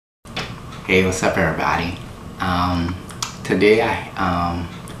Hey, what's up everybody? Today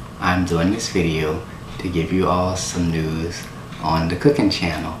I'm doing this video to give you all some news on the cooking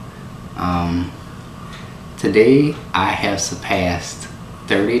channel. Today I have surpassed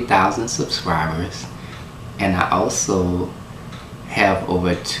 30,000 subscribers, and I also have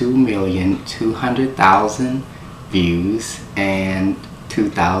over 2,200,000 views and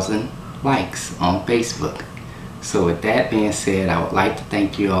 2,000 likes on Facebook. So with that being said, I would like to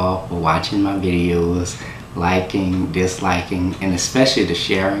thank you all for watching my videos, liking, disliking, and especially the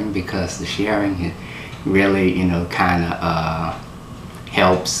sharing, because the sharing really, kind of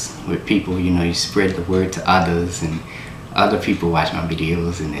helps with people. You spread the word to others, and other people watch my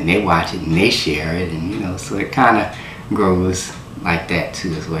videos, and then they watch it and they share it, and so it kind of grows like that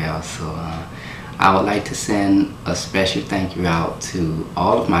too as well. So I would like to send a special thank you out to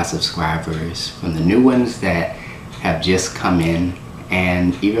all of my subscribers, from the new ones that have just come in,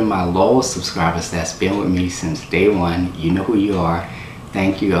 and even my loyal subscribers that's been with me since day one. You know who you are.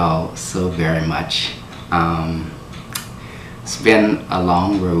 Thank you all so very much. It's been a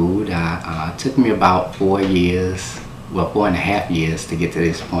long road. It took me about 4 years, well, 4.5 years to get to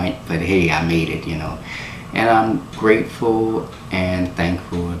this point, but hey, I made it, and I'm grateful and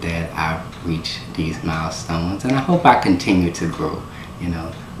thankful that I've reached these milestones, and I hope I continue to grow.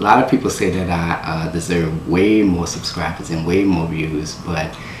 A lot of people say that I deserve way more subscribers and way more views,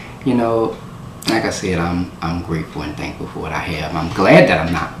 but like I said, I'm grateful and thankful for what I have. I'm glad that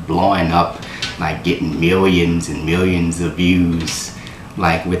I'm not blowing up, like getting millions and millions of views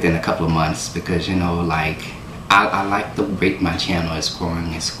like within a couple of months, because like I like the rate my channel is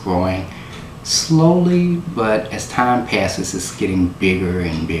growing. It's growing slowly, but as time passes, it's getting bigger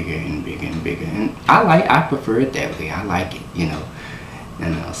and bigger and bigger and bigger, and I prefer it that way. I like it,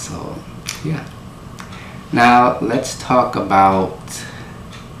 so yeah. Now let's talk about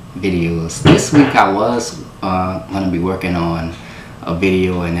videos. This week I was going to be working on a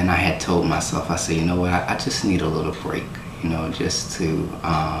video, and then I had told myself, I said, you know what, I just need a little break, just to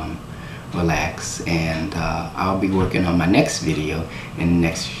relax, and I'll be working on my next video in the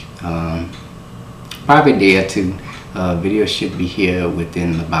next probably a day or two. Video should be here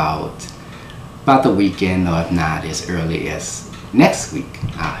within about the weekend, or if not, as early as next week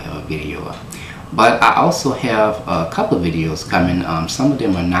I'll have a video up. But I also have a couple of videos coming. Some of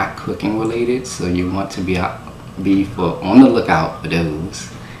them are not cooking related, so you want to be on the lookout for those.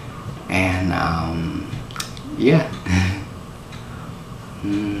 And yeah,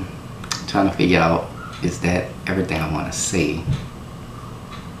 trying to figure out, is that everything I want to say?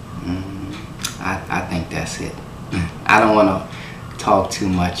 I think that's it. I don't want to talk too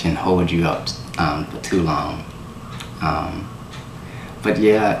much and hold you up for too long. But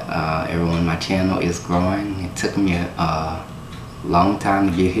yeah, everyone, my channel is growing. It took me a long time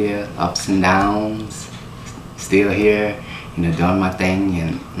to get here, ups and downs, still here, doing my thing.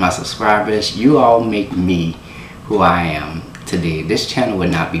 And my subscribers, you all make me who I am today. This channel would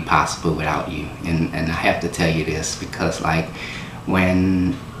not be possible without you, and I have to tell you this, because like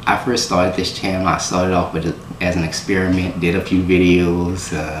when I first started this channel, I started off with it as an experiment, did a few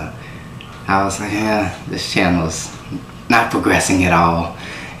videos. I was like, yeah, this channel's not progressing at all.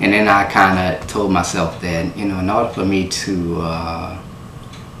 And then I kind of told myself that, in order for me to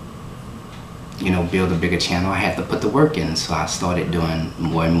build a bigger channel, I had to put the work in. So I started doing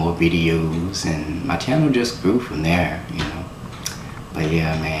more and more videos, and my channel just grew from there. But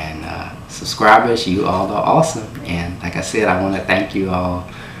yeah, man, subscribers, you all are awesome, and like I said, I want to thank you all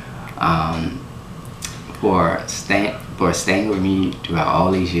for staying with me throughout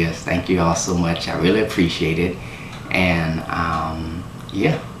all these years. Thank you all so much. I really appreciate it. And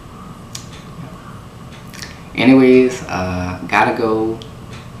yeah, anyways, gotta go,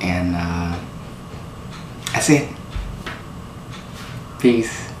 and that's it.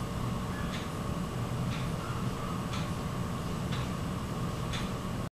 Peace.